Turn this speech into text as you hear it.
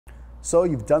So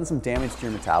you've done some damage to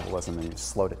your metabolism and you've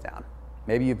slowed it down.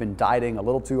 Maybe you've been dieting a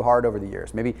little too hard over the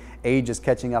years. Maybe age is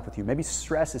catching up with you. Maybe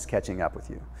stress is catching up with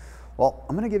you. Well,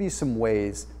 I'm going to give you some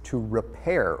ways to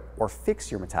repair or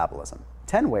fix your metabolism.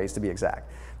 10 ways to be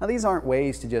exact. Now, these aren't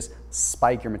ways to just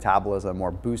spike your metabolism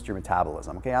or boost your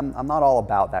metabolism, okay? I'm not all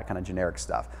about that kind of generic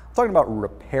stuff. I'm talking about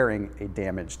repairing a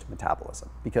damaged metabolism,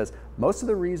 because most of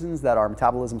the reasons that our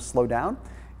metabolism slow down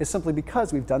is simply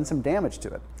because we've done some damage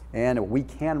to it. And we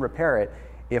can repair it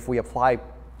if we apply a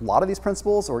lot of these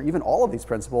principles, or even all of these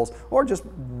principles, or just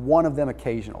one of them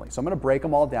occasionally. So I'm going to break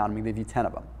them all down. I'm going to give you 10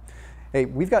 of them. Hey,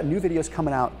 we've got new videos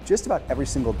coming out just about every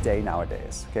single day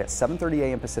nowadays, okay, at 7:30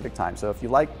 a.m. Pacific time. So if you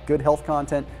like good health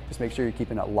content, just make sure you're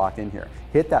keeping it locked in here.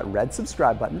 Hit that red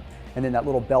subscribe button, and then that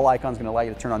little bell icon is going to allow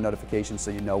you to turn on notifications so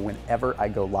you know whenever I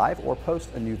go live or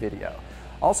post a new video.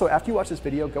 Also, after you watch this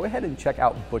video, go ahead and check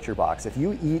out ButcherBox. If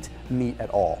you eat meat at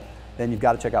all, then you've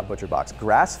got to check out ButcherBox.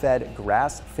 Grass-fed,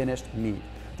 grass-finished meat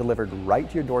delivered right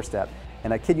to your doorstep,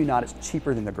 and I kid you not, it's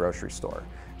cheaper than the grocery store.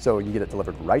 So you get it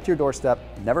delivered right to your doorstep,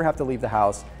 never have to leave the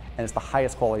house, and it's the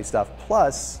highest quality stuff.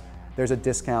 Plus, there's a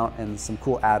discount and some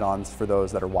cool add-ons for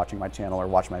those that are watching my channel or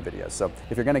watch my videos. So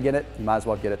if you're gonna get it, you might as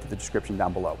well get it to the description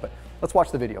down below. But let's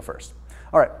watch the video first.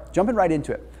 All right, jumping right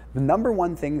into it. The number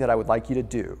one thing that I would like you to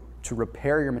do to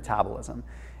repair your metabolism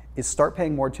is start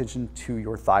paying more attention to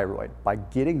your thyroid by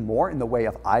getting more in the way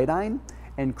of iodine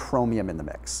and chromium in the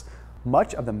mix.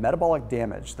 Much of the metabolic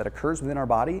damage that occurs within our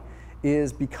body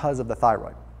is because of the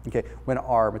thyroid. Okay, when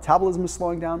our metabolism is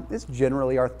slowing down, it's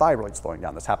generally our thyroid slowing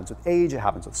down. This happens with age, it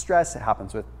happens with stress, it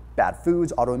happens with bad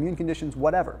foods, autoimmune conditions,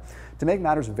 whatever. To make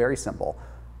matters very simple,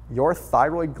 your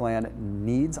thyroid gland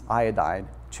needs iodine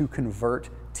to convert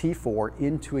T4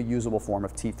 into a usable form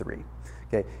of T3.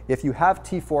 Okay, if you have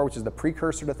T4, which is the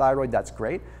precursor to thyroid, that's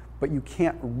great, but you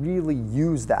can't really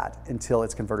use that until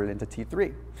it's converted into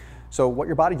T3. So what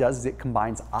your body does is it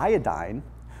combines iodine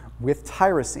with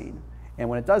tyrosine. And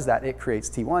when it does that, it creates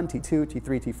T1, T2,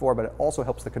 T3, T4, but it also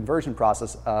helps the conversion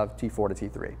process of T4 to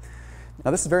T3. Now,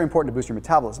 this is very important to boost your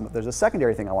metabolism, but there's a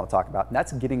secondary thing I want to talk about, and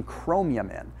that's getting chromium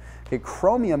in. Okay,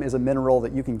 chromium is a mineral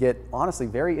that you can get, honestly,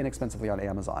 very inexpensively on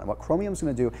Amazon. And what chromium is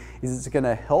going to do is it's going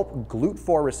to help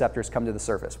GLUT4 receptors come to the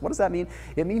surface. What does that mean?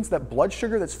 It means that blood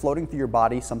sugar that's floating through your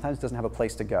body sometimes doesn't have a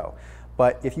place to go.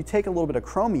 But if you take a little bit of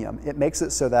chromium, it makes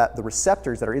it so that the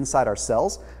receptors that are inside our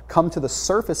cells come to the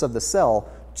surface of the cell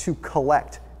to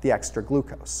collect the extra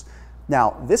glucose.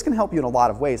 Now, this can help you in a lot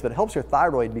of ways, but it helps your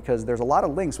thyroid because there's a lot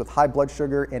of links with high blood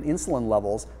sugar and insulin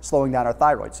levels slowing down our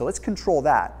thyroid. So let's control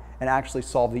that and actually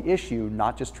solve the issue,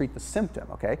 not just treat the symptom,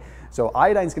 okay? So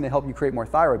iodine is going to help you create more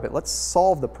thyroid, but let's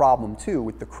solve the problem too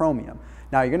with the chromium.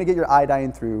 Now, you're going to get your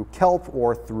iodine through kelp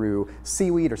or through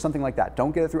seaweed or something like that.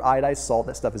 Don't get it through iodized salt.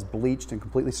 That stuff is bleached and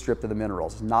completely stripped of the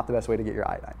minerals. It's not the best way to get your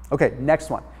iodine. Okay, next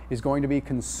one is going to be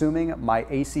consuming my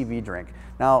ACV drink.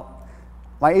 Now,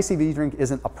 my ACV drink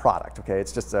isn't a product, okay?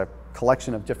 It's just a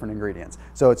collection of different ingredients.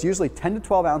 So it's usually 10 to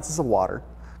 12 ounces of water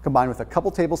combined with a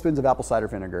couple tablespoons of apple cider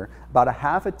vinegar, about a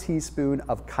half a teaspoon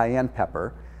of cayenne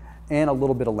pepper, and a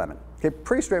little bit of lemon. Okay,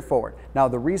 pretty straightforward. Now,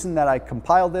 the reason that I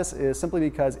compiled this is simply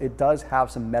because it does have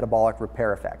some metabolic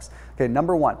repair effects. Okay,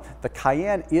 number one, the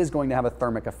cayenne is going to have a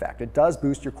thermic effect. It does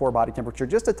boost your core body temperature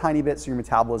just a tiny bit, so your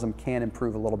metabolism can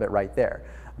improve a little bit right there.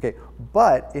 Okay,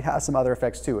 but it has some other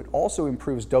effects too. It also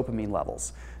improves dopamine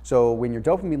levels. So when your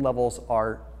dopamine levels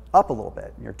are up a little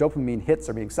bit, your dopamine hits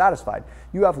are being satisfied,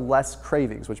 you have less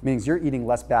cravings, which means you're eating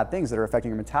less bad things that are affecting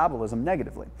your metabolism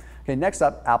negatively. Okay, next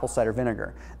up, apple cider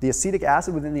vinegar. The acetic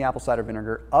acid within the apple cider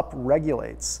vinegar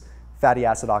upregulates fatty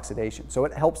acid oxidation. So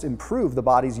it helps improve the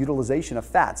body's utilization of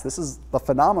fats. This is a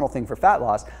phenomenal thing for fat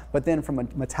loss, but then from a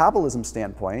metabolism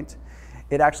standpoint,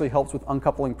 it actually helps with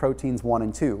uncoupling proteins 1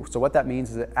 and 2. So what that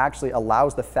means is it actually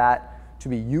allows the fat to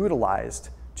be utilized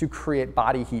to create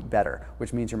body heat better,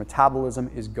 which means your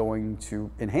metabolism is going to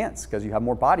enhance because you have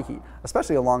more body heat,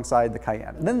 especially alongside the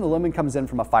cayenne. And then the lemon comes in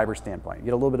from a fiber standpoint. You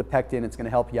get a little bit of pectin, it's going to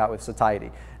help you out with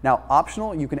satiety. Now,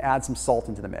 optional, you can add some salt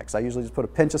into the mix. I usually just put a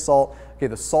pinch of salt. Okay,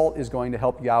 the salt is going to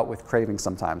help you out with cravings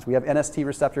sometimes. We have NST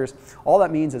receptors. All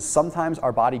that means is sometimes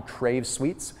our body craves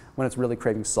sweets when it's really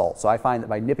craving salt. So I find that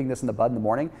by nipping this in the bud in the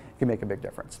morning, it can make a big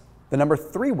difference. The number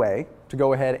 3 way to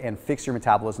go ahead and fix your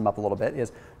metabolism up a little bit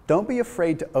is don't be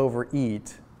afraid to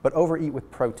overeat, but overeat with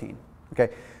protein.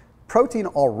 Okay, protein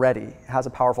already has a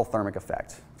powerful thermic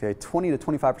effect. Okay, 20 to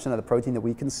 25% of the protein that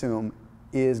we consume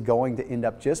is going to end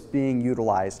up just being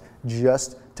utilized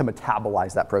just to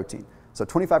metabolize that protein. So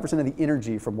 25% of the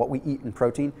energy from what we eat in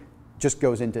protein just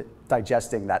goes into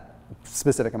digesting that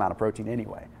specific amount of protein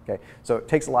anyway. Okay, so it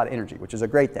takes a lot of energy, which is a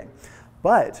great thing.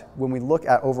 But when we look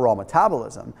at overall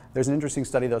metabolism, there's an interesting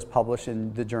study that was published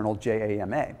in the journal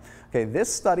JAMA. Okay,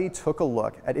 this study took a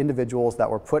look at individuals that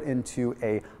were put into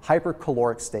a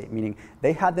hypercaloric state, meaning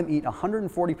they had them eat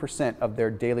 140% of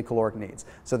their daily caloric needs.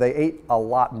 So they ate a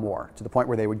lot more to the point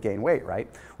where they would gain weight, right?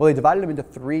 Well, they divided them into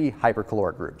 3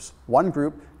 hypercaloric groups. One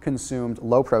group consumed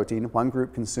low protein, one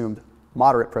group consumed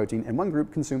moderate protein, and one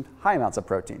group consumed high amounts of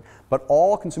protein, but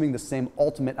all consuming the same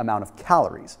ultimate amount of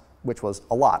calories, which was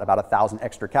a lot, about 1,000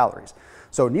 extra calories.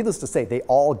 So needless to say, they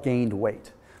all gained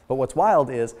weight. But what's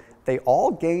wild is they all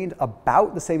gained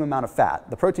about the same amount of fat.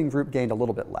 The protein group gained a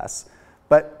little bit less,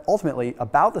 but ultimately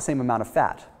about the same amount of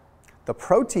fat. The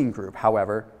protein group,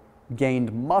 however,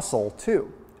 gained muscle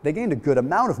too. They gained a good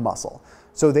amount of muscle.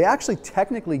 So they actually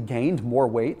technically gained more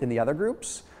weight than the other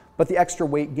groups, but the extra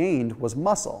weight gained was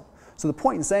muscle. So the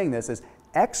point in saying this is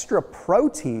extra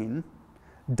protein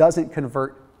doesn't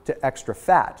convert to extra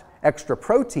fat. Extra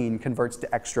protein converts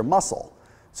to extra muscle.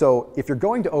 So if you're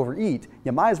going to overeat,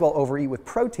 you might as well overeat with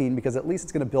protein because at least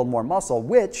it's going to build more muscle,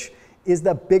 which is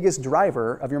the biggest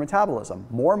driver of your metabolism.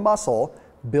 More muscle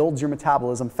builds your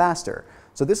metabolism faster.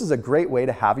 So this is a great way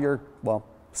to have your, well,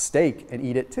 steak and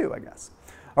eat it too, I guess.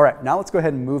 All right, now let's go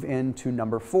ahead and move into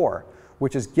number 4,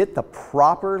 which is get the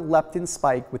proper leptin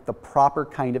spike with the proper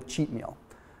kind of cheat meal.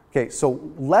 Okay, so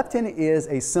leptin is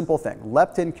a simple thing.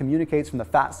 Leptin communicates from the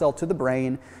fat cell to the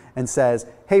brain and says,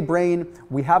 hey brain,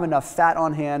 we have enough fat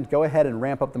on hand, go ahead and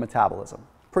ramp up the metabolism.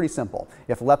 Pretty simple.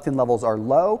 If leptin levels are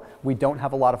low, we don't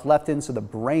have a lot of leptin, so the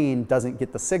brain doesn't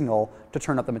get the signal to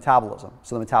turn up the metabolism,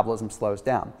 so the metabolism slows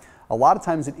down. A lot of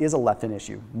times it is a leptin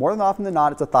issue. More than often than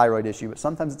not, it's a thyroid issue, but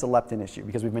sometimes it's a leptin issue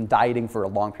because we've been dieting for a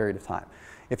long period of time.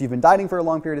 If you've been dieting for a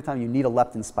long period of time, you need a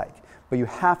leptin spike. But you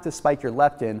have to spike your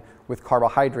leptin with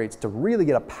carbohydrates to really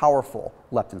get a powerful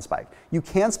leptin spike. You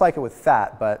can spike it with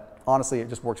fat, but honestly, it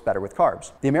just works better with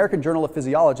carbs. The American Journal of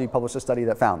Physiology published a study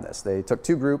that found this. They took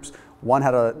 2 groups. One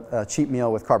had a cheat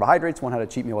meal with carbohydrates, one had a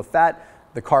cheat meal with fat.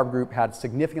 The carb group had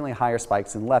significantly higher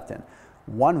spikes in leptin.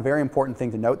 One very important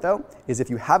thing to note, though, is if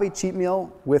you have a cheat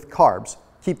meal with carbs,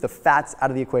 keep the fats out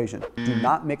of the equation. Do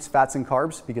not mix fats and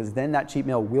carbs because then that cheat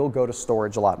meal will go to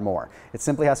storage a lot more. It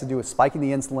simply has to do with spiking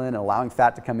the insulin and allowing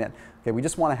fat to come in. Okay, we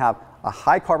just want to have a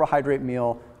high carbohydrate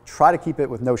meal. Try to keep it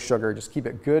with no sugar. Just keep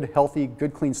it good, healthy,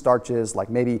 good clean starches like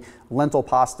maybe lentil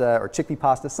pasta or chickpea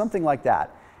pasta, something like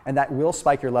that. And that will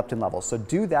spike your leptin levels. So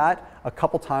do that a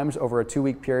couple times over a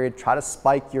 2-week period. Try to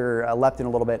spike your leptin a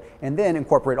little bit and then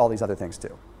incorporate all these other things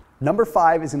too. Number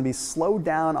 5 is going to be slow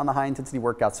down on the high intensity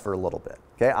workouts for a little bit.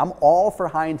 Okay, I'm all for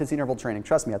high intensity interval training.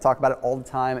 Trust me, I talk about it all the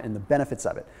time and the benefits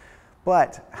of it.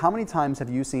 But how many times have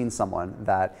you seen someone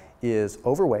that is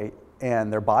overweight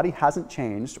and their body hasn't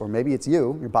changed, or maybe it's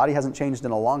you, your body hasn't changed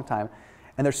in a long time,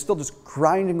 and they're still just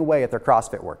grinding away at their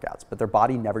CrossFit workouts, but their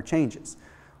body never changes?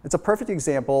 It's a perfect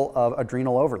example of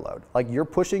adrenal overload. Like you're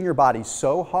pushing your body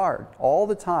so hard all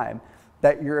the time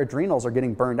that your adrenals are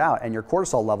getting burned out and your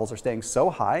cortisol levels are staying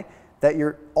so high that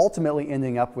you're ultimately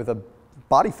ending up with a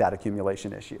body fat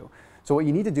accumulation issue. So what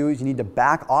you need to do is you need to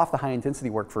back off the high intensity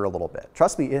work for a little bit.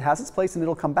 Trust me, it has its place and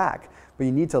it'll come back, but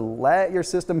you need to let your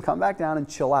system come back down and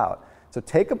chill out. So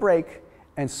take a break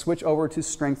and switch over to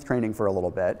strength training for a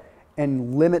little bit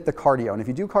and limit the cardio. And if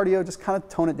you do cardio, just kind of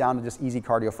tone it down to just easy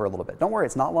cardio for a little bit. Don't worry,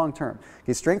 it's not long term.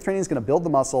 Okay, strength training is going to build the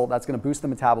muscle, that's going to boost the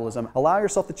metabolism. Allow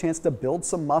yourself the chance to build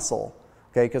some muscle.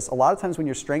 Okay, because a lot of times when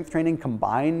you're strength training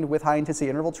combined with high intensity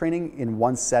interval training in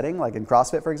one setting, like in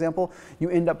CrossFit for example, you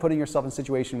end up putting yourself in a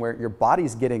situation where your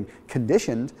body's getting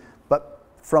conditioned, but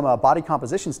from a body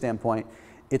composition standpoint,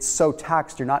 it's so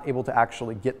taxed you're not able to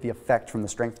actually get the effect from the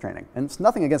strength training. And it's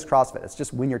nothing against CrossFit, it's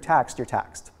just when you're taxed, you're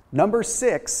taxed. Number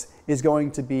 6 is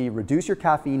going to be reduce your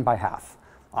caffeine by half.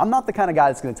 I'm not the kind of guy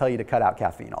that's going to tell you to cut out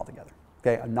caffeine altogether.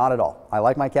 Okay, not at all. I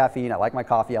like my caffeine, I like my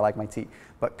coffee, I like my tea,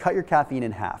 but cut your caffeine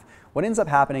in half. What ends up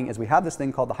happening is we have this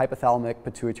thing called the hypothalamic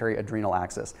pituitary adrenal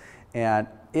axis, and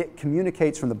it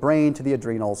communicates from the brain to the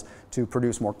adrenals to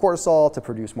produce more cortisol, to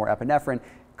produce more epinephrine.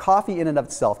 Caffeine in and of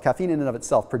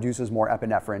itself produces more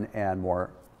epinephrine and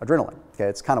more adrenaline. Okay,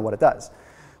 it's kind of what it does.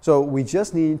 So we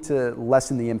just need to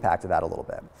lessen the impact of that a little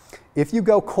bit. If you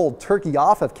go cold turkey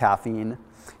off of caffeine,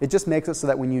 it just makes it so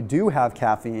that when you do have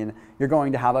caffeine, you're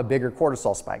going to have a bigger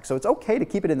cortisol spike. So it's okay to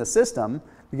keep it in the system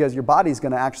because your body's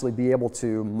going to actually be able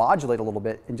to modulate a little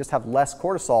bit and just have less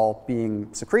cortisol being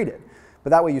secreted. But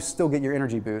that way you still get your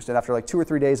energy boost, and after like 2 or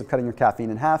 3 days of cutting your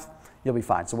caffeine in half, you'll be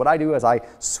fine. So what I do is I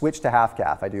switch to half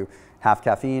calf. I do half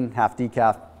caffeine, half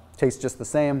decaf, tastes just the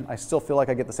same. I still feel like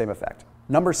I get the same effect.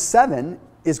 Number 7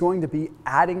 is going to be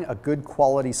adding a good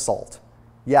quality salt.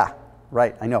 Yeah,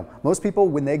 Right, I know. Most people,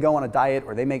 when they go on a diet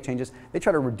or they make changes, they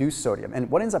try to reduce sodium. And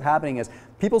what ends up happening is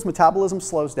people's metabolism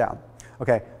slows down.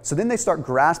 Okay, so then they start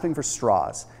grasping for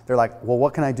straws. They're like, well,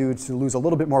 what can I do to lose a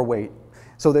little bit more weight?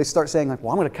 So they start saying like,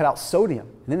 well, I'm gonna cut out sodium.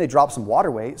 And then they drop some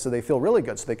water weight, so they feel really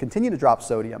good. So they continue to drop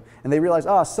sodium. And they realize,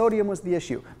 sodium was the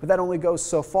issue. But that only goes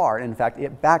so far. And in fact,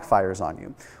 it backfires on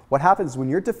you. What happens when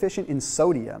you're deficient in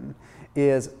sodium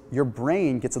is your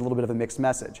brain gets a little bit of a mixed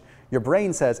message. Your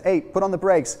brain says, hey, put on the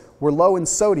brakes, we're low in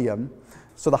sodium.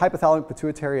 So the hypothalamic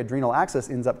pituitary adrenal axis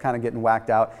ends up kind of getting whacked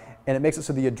out, and it makes it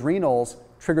so the adrenals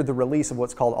trigger the release of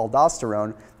what's called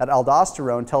aldosterone. That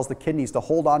aldosterone tells the kidneys to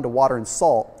hold on to water and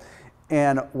salt,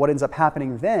 and what ends up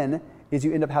happening then is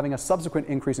you end up having a subsequent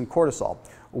increase in cortisol.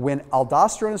 When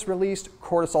aldosterone is released,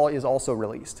 cortisol is also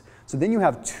released. So then you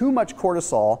have too much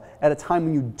cortisol at a time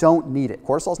when you don't need it.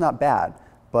 Cortisol is not bad,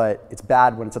 but it's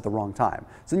bad when it's at the wrong time.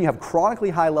 So then you have chronically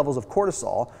high levels of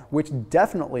cortisol, which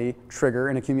definitely trigger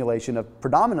an accumulation of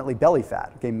predominantly belly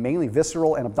fat, okay, mainly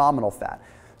visceral and abdominal fat.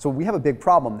 So we have a big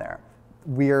problem there.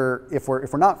 If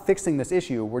we're not fixing this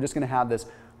issue, we're just gonna have this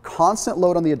constant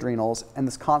load on the adrenals and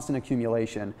this constant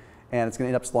accumulation, and it's gonna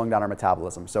end up slowing down our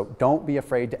metabolism. So don't be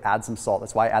afraid to add some salt.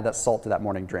 That's why I add that salt to that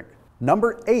morning drink.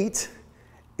 Number 8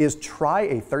 is try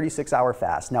a 36-hour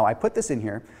fast. Now I put this in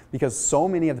here because so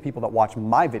many of the people that watch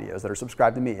my videos that are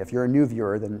subscribed to me, if you're a new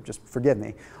viewer, then just forgive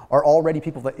me, are already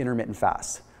people that intermittent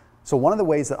fast. So one of the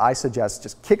ways that I suggest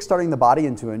just kickstarting the body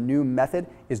into a new method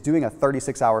is doing a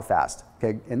 36-hour fast,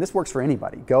 okay? And this works for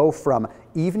anybody. Go from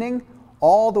evening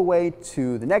all the way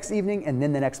to the next evening and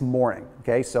then the next morning,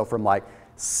 okay? So from like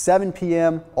 7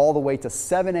 p.m. all the way to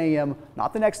 7 a.m.,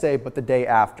 not the next day, but the day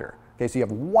after. Okay, so you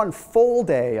have one full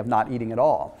day of not eating at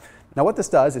all. Now what this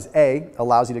does is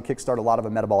allows you to kickstart a lot of a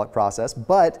metabolic process,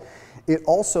 but it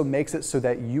also makes it so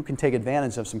that you can take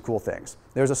advantage of some cool things.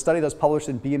 There's a study that was published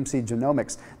in BMC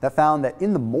Genomics that found that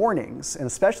in the mornings, and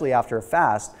especially after a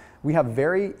fast, we have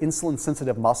very insulin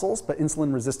sensitive muscles, but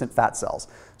insulin resistant fat cells.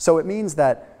 So it means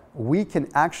that we can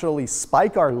actually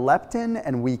spike our leptin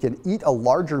and we can eat a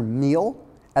larger meal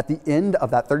at the end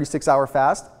of that 36-hour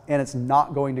fast, and it's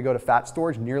not going to go to fat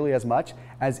storage nearly as much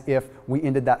as if we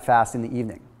ended that fast in the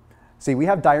evening. See, we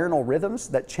have diurnal rhythms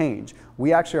that change.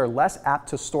 We actually are less apt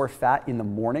to store fat in the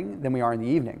morning than we are in the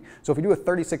evening. So if we do a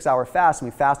 36-hour fast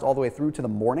and we fast all the way through to the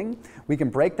morning, we can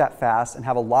break that fast and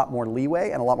have a lot more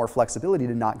leeway and a lot more flexibility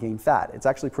to not gain fat. It's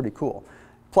actually pretty cool.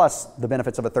 Plus, the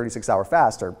benefits of a 36-hour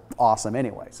fast are awesome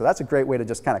anyway. So that's a great way to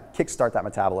just kind of kickstart that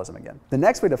metabolism again. The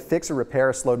next way to fix or repair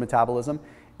a slowed metabolism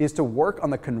is to work on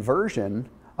the conversion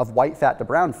of white fat to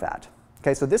brown fat.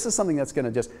 Okay, so this is something that's going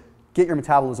to just get your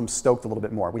metabolism stoked a little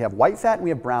bit more. We have white fat and we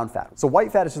have brown fat. So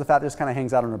white fat is just the fat that just kind of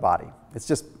hangs out on our body. It's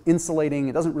just insulating.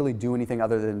 It doesn't really do anything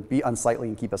other than be unsightly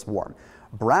and keep us warm.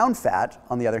 Brown fat,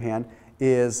 on the other hand,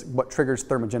 is what triggers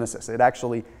thermogenesis. It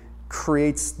actually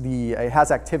creates it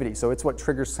has activity, so it's what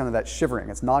triggers kind of that shivering.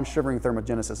 It's non-shivering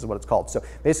thermogenesis is what it's called. So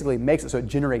basically it makes it so it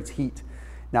generates heat.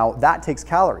 Now that takes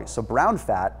calories, so brown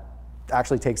fat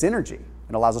actually takes energy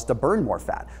and allows us to burn more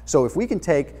fat. So if we can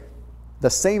take the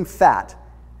same fat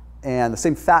and the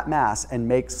same fat mass and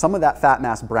make some of that fat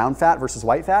mass brown fat versus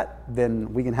white fat,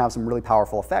 then we can have some really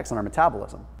powerful effects on our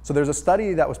metabolism. So there's a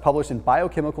study that was published in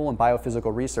Biochemical and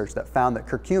Biophysical Research that found that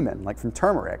curcumin, like from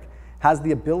turmeric, has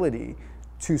the ability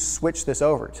to switch this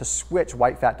over, to switch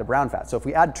white fat to brown fat. So if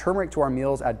we add turmeric to our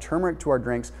meals, add turmeric to our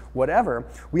drinks, whatever,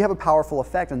 we have a powerful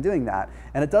effect on doing that.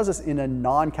 And it does this in a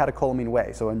non-catecholamine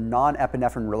way, so a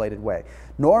non-epinephrine related way.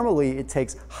 Normally, it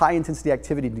takes high intensity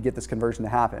activity to get this conversion to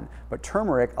happen, but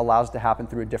turmeric allows it to happen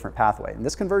through a different pathway. And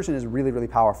this conversion is really, really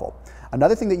powerful.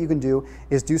 Another thing that you can do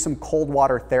is do some cold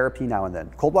water therapy now and then.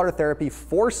 Cold water therapy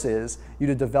forces you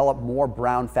to develop more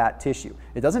brown fat tissue.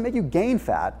 It doesn't make you gain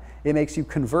fat, it makes you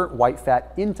convert white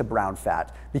fat into brown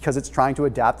fat because it's trying to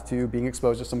adapt to being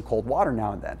exposed to some cold water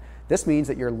now and then. This means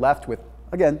that you're left with,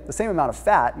 again, the same amount of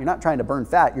fat. You're not trying to burn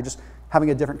fat, you're just having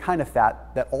a different kind of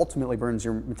fat that ultimately burns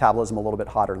your metabolism a little bit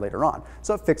hotter later on.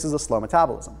 So it fixes a slow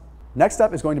metabolism. Next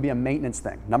up is going to be a maintenance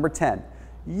thing. Number 10,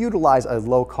 utilize a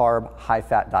low carb, high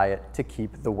fat diet to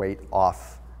keep the weight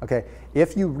off. Okay,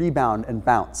 if you rebound and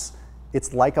bounce,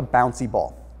 it's like a bouncy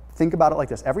ball. Think about it like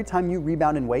this. Every time you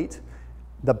rebound in weight,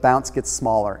 the bounce gets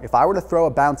smaller. If I were to throw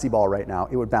a bouncy ball right now,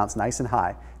 it would bounce nice and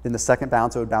high. Then the second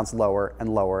bounce, it would bounce lower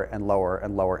and lower and lower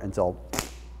and lower until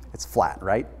it's flat,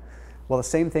 right? Well, the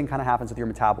same thing kind of happens with your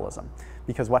metabolism.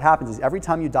 Because what happens is every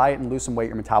time you diet and lose some weight,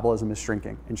 your metabolism is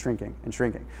shrinking and shrinking and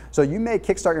shrinking. So you may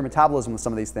kickstart your metabolism with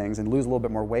some of these things and lose a little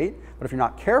bit more weight, but if you're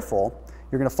not careful,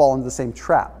 you're gonna fall into the same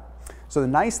trap. So the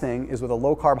nice thing is with a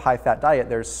low carb, high fat diet,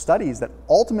 there's studies that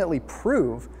ultimately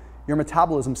prove your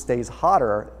metabolism stays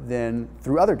hotter than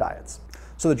through other diets.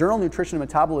 So the journal Nutrition and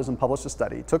Metabolism published a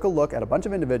study, took a look at a bunch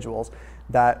of individuals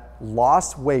that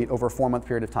lost weight over a 4-month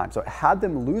period of time. So it had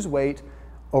them lose weight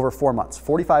over 4 months,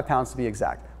 45 pounds to be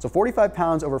exact. So 45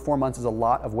 pounds over 4 months is a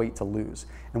lot of weight to lose.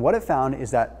 And what it found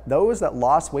is that those that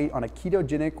lost weight on a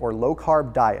ketogenic or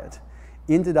low-carb diet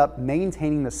ended up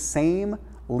maintaining the same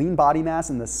lean body mass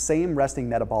and the same resting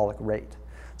metabolic rate.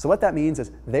 So what that means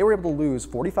is they were able to lose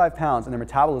 45 pounds and their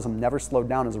metabolism never slowed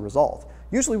down as a result.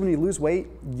 Usually when you lose weight,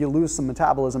 you lose some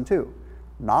metabolism too,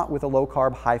 not with a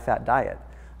low-carb, high-fat diet.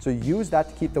 So use that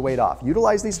to keep the weight off.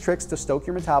 Utilize these tricks to stoke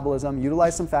your metabolism,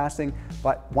 utilize some fasting,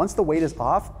 but once the weight is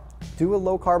off, do a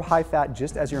low-carb, high-fat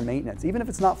just as your maintenance. Even if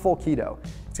it's not full keto,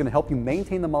 it's gonna help you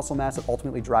maintain the muscle mass that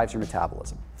ultimately drives your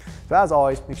metabolism. So as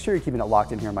always, make sure you're keeping it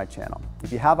locked in here on my channel.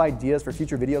 If you have ideas for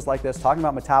future videos like this, talking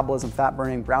about metabolism, fat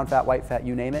burning, brown fat, white fat,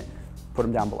 you name it, put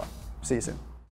them down below. See you soon.